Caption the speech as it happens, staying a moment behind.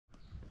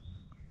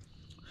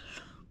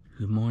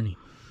Good morning.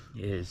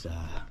 It is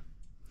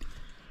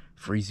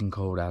freezing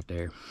cold out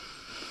there,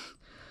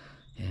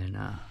 and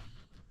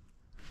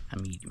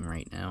I'm eating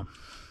right now.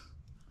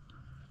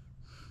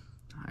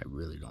 I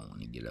really don't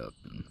want to get up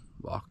and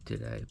walk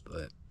today,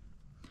 but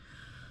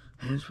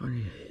it is what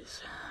it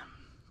is.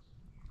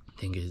 I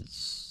think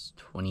it's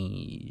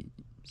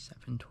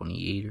 27,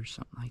 28 or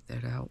something like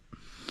that out.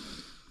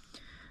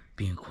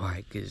 Being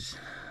quiet because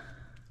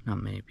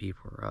not many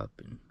people are up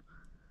and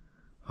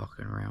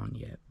walking around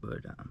yet,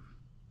 but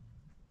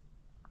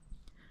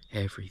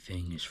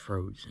everything is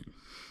frozen.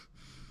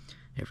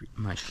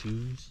 My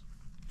shoes,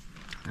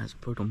 I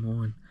just put them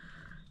on,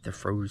 they're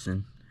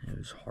frozen. It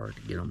was hard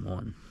to get them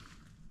on.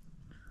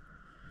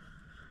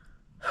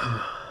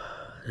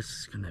 This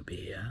is gonna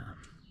be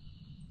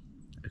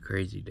a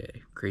crazy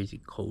day, crazy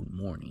cold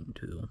morning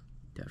too,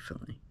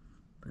 definitely.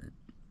 But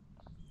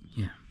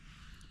yeah,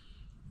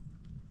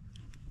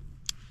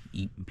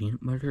 eat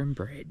peanut butter and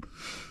bread.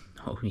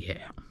 Oh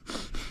yeah.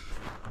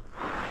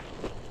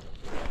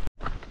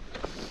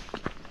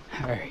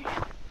 Alright,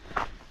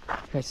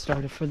 got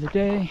started for the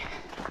day,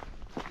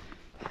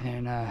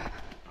 and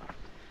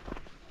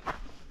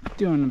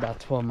doing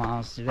about 12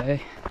 miles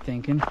today,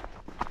 thinking,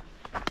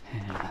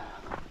 and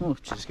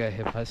just got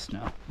hit by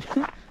snow.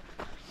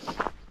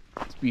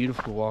 It's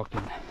beautiful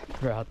walking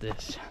throughout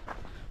this.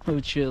 A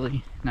little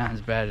chilly, not as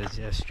bad as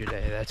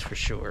yesterday, that's for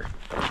sure,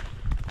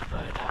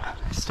 but I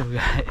still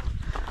got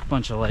a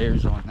bunch of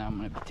layers on that I'm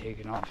going to be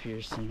taking off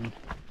here soon.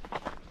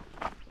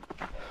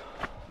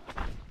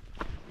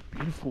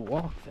 Beautiful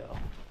walk though.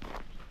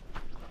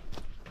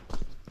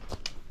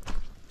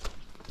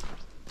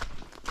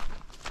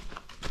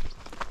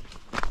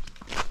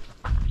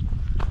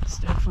 It's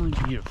definitely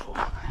beautiful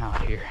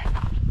out here.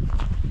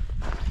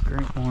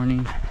 Great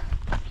morning.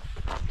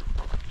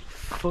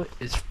 Foot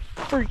is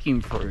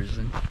freaking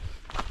frozen,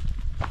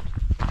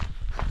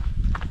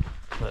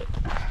 but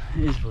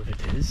it is what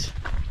it is.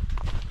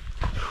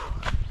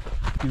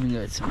 Even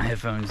got some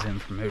headphones in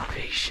for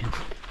motivation,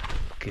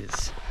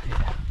 because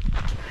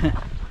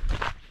yeah.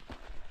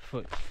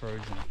 Foot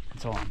frozen.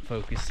 That's all I'm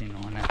focusing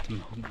on at the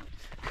moment.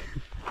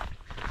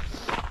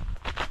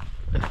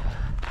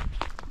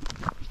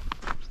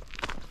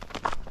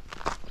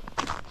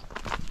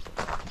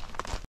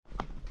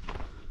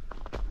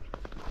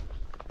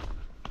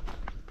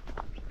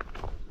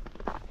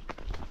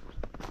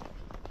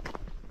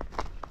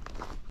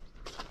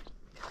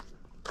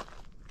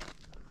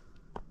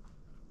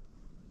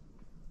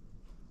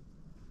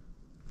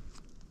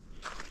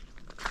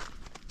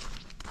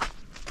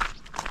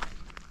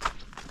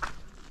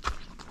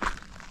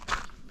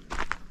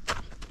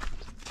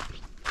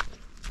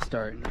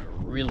 Starting to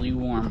really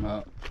warm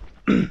up.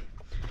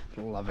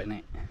 Loving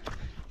it.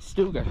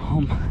 Still got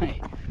all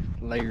my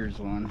layers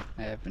on.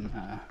 I haven't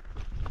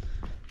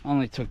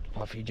only took the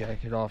puffy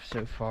jacket off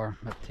so far.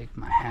 I'm about to take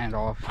my hat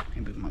off,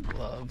 maybe my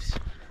gloves,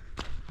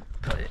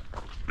 but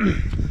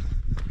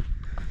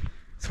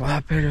it's a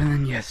lot better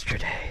than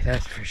yesterday,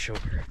 that's for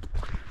sure.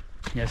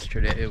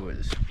 Yesterday it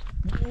was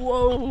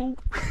whoa.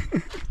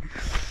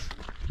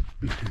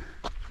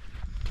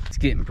 It's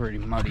getting pretty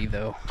muddy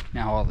though.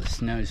 Now all the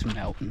snow's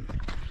melting.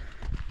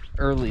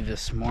 Early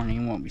this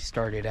morning when we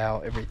started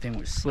out, everything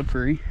was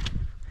slippery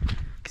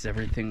because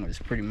everything was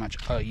pretty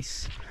much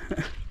ice.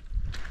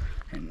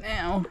 And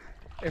now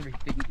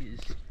everything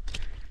is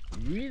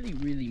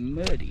really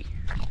muddy.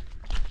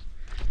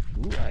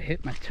 Ooh, I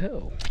hit my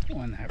toe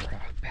on that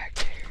rock back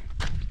there.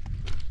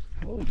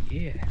 Oh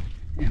yeah.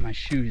 And my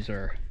shoes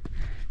are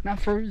not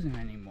frozen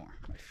anymore.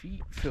 My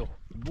feet feel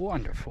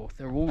wonderful.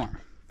 They're warm,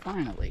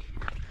 finally.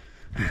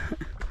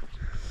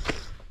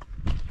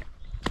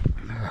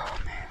 Oh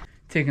man.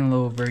 Taking a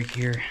little break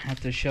here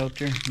at the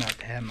shelter. About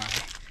to have my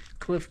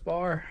Cliff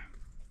Bar,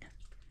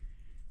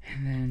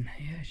 and then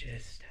yeah,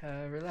 just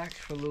relax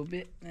for a little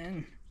bit,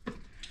 then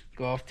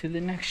go off to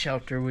the next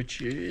shelter, which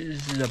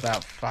is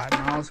about 5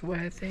 miles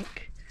away, I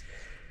think.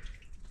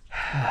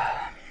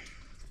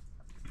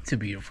 It's a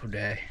beautiful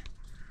day.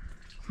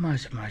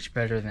 Much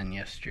better than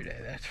yesterday,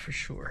 that's for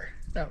sure.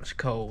 That was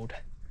cold,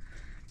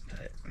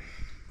 but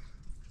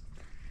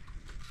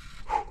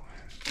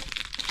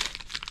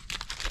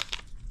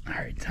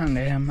alright, time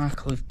to have my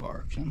Cliff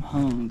Bar, 'cause I'm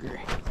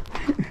hungry.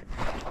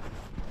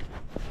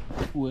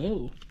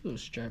 Whoa,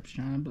 those straps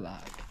trying to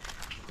block.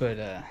 But,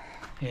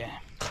 yeah.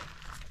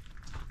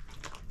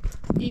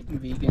 Eating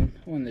vegan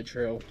on the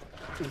trail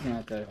is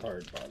not that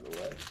hard, by the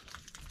way.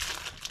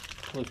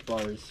 Cliff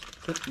Bars,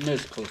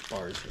 most Cliff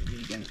Bars are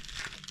vegan.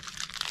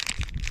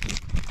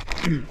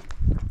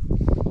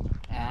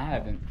 I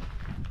haven't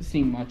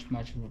seen much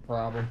of a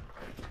problem.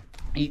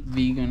 Eat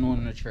vegan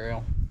on the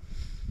trail.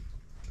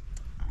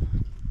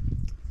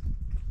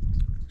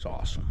 It's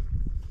awesome.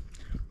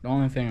 The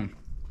only thing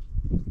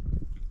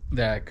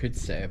that I could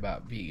say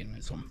about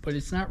veganism, but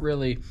it's not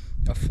really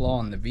a flaw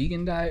in the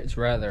vegan diet, it's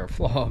rather a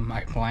flaw in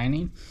my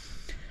planning.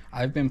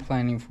 I've been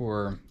planning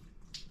for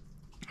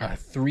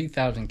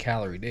 3,000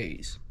 calorie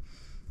days,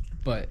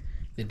 but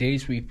the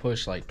days we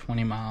push like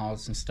 20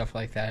 miles and stuff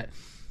like that,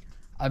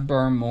 I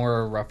burn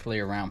more roughly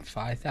around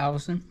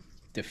 5,000.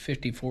 to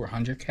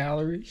 5,400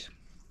 calories.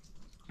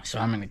 So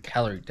I'm in a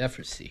calorie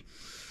deficit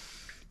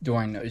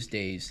during those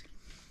days.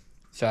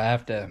 So I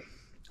have to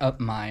up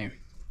my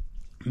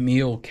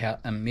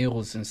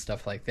meals and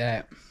stuff like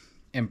that,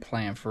 and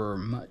plan for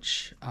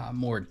much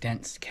more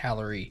dense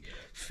calorie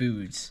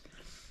foods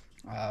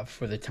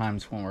for the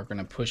times when we're going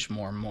to push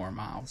more and more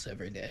miles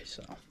every day.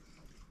 So,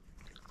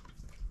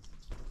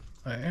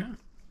 but yeah,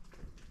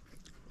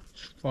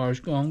 as far as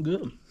going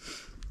good.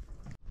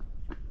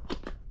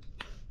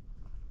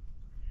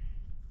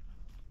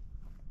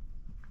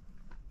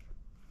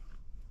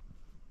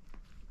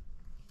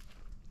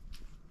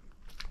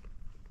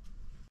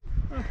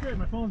 That's great.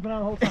 My phone's been out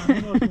the whole time.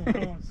 You know it's my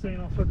phone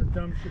saying all sorts of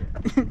dumb shit.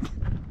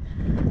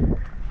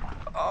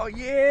 Oh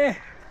yeah!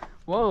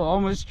 Whoa,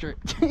 almost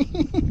tripped. Hey,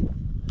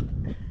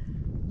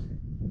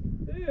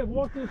 I've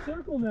walked in a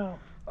circle now.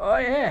 Oh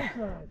yeah!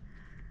 Outside.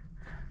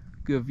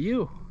 Good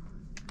view.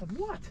 Of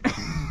what?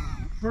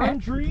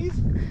 Burn trees?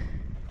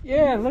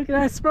 Yeah, look at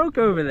that smoke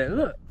over there.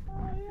 Look.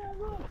 Oh yeah,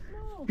 look,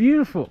 smoke.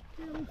 Beautiful.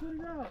 Yeah, let me put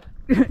it out.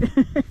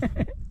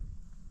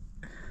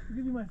 I'll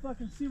give you my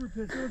fucking Seaver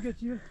piss. It'll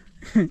get you.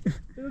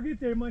 It'll get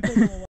there. It might take a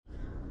little while.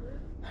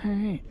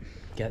 Alright.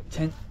 Got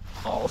tent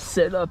all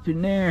set up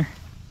in there.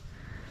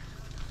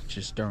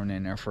 Just throwing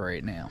in there for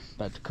right now.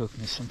 About to cook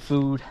me some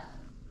food.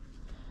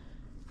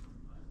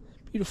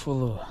 Beautiful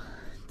little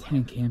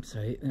tent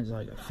campsite. There's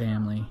like a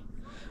family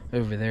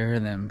over there,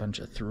 and then a bunch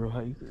of thru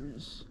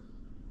hikers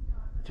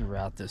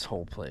throughout this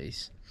whole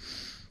place.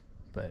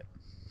 But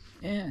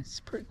yeah, it's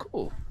pretty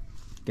cool.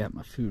 Got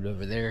my food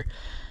over there.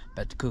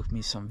 About to cook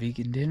me some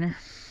vegan dinner,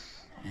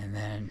 and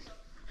then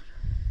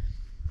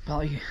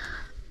probably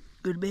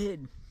go to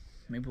bed.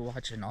 Maybe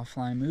watch an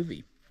offline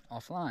movie.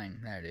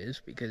 Offline, that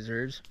is, because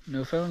there's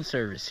no phone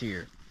service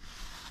here.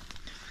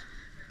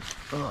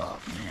 Oh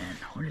man,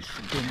 what is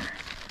for dinner?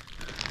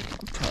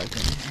 I'm probably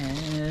gonna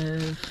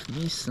have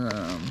me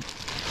some.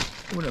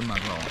 What am I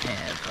gonna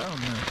have? I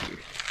don't know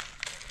here.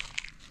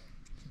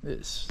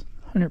 This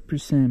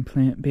 100%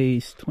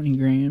 plant-based, 20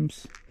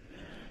 grams.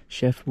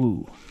 Chef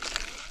Wu.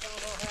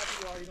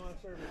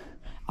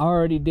 I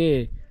already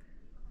did.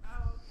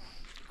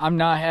 I'm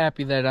not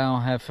happy that I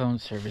don't have phone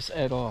service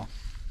at all.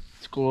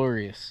 It's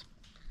glorious.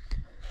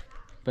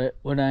 But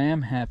what I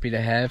am happy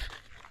to have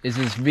is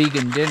this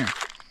vegan dinner.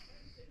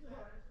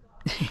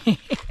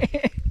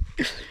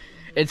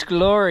 It's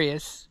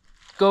glorious.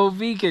 Go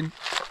vegan.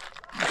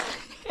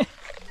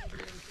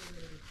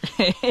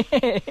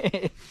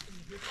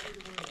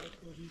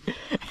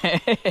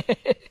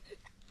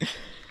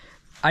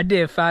 I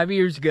did 5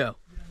 years ago.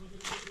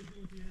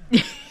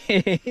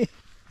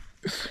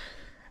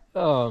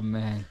 Oh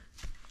man.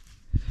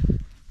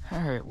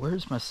 Alright,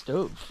 where's my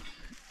stove?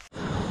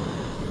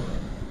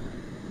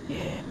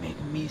 Yeah,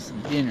 making me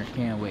some dinner.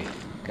 Can't wait.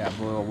 Got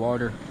boiled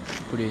water.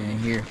 Put it in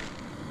here.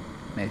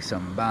 Make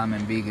some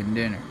bombing vegan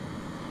dinner.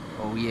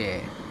 Oh yeah.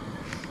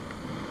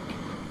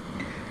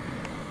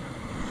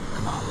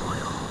 Come on,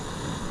 boil.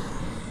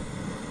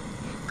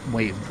 I'm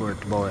waiting for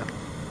it to boil.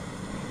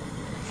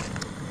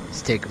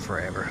 It's taking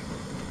forever.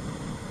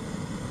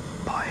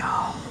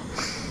 Boil.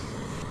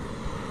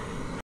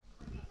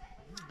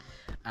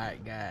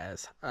 Alright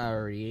guys, I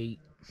already ate.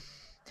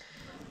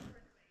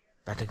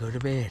 About to go to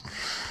bed.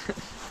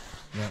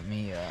 Got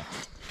me a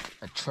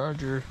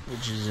charger,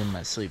 which is in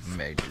my sleeping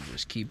bag to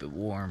just keep it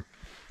warm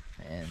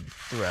and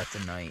throughout the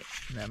night.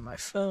 And then my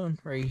phone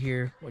right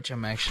here, which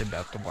I'm actually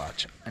about to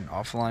watch an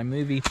offline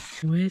movie.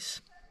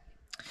 Anyways,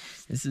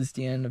 this is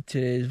the end of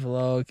today's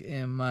vlog,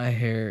 and my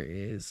hair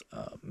is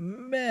a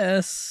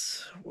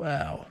mess.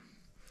 Wow.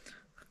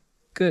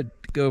 Good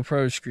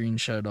GoPro screen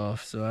shut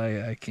off, so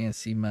I can't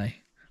see my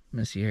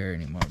messy hair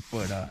anymore.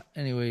 But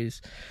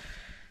anyways,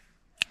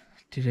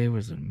 today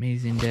was an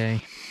amazing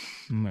day.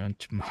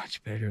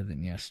 Much better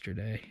than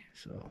yesterday,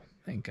 so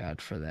thank God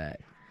for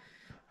that.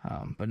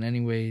 But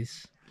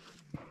anyways,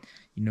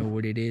 you know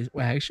what it is.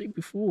 Well, actually,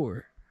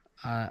 before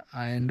I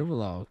end the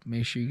vlog,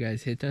 make sure you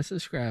guys hit that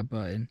subscribe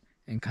button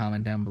and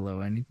comment down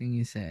below anything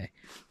you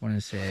want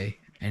to say.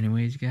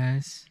 Anyways,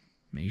 guys,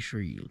 make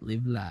sure you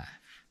live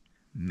life,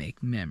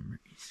 make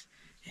memories,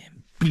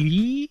 and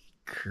be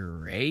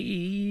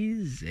crazy.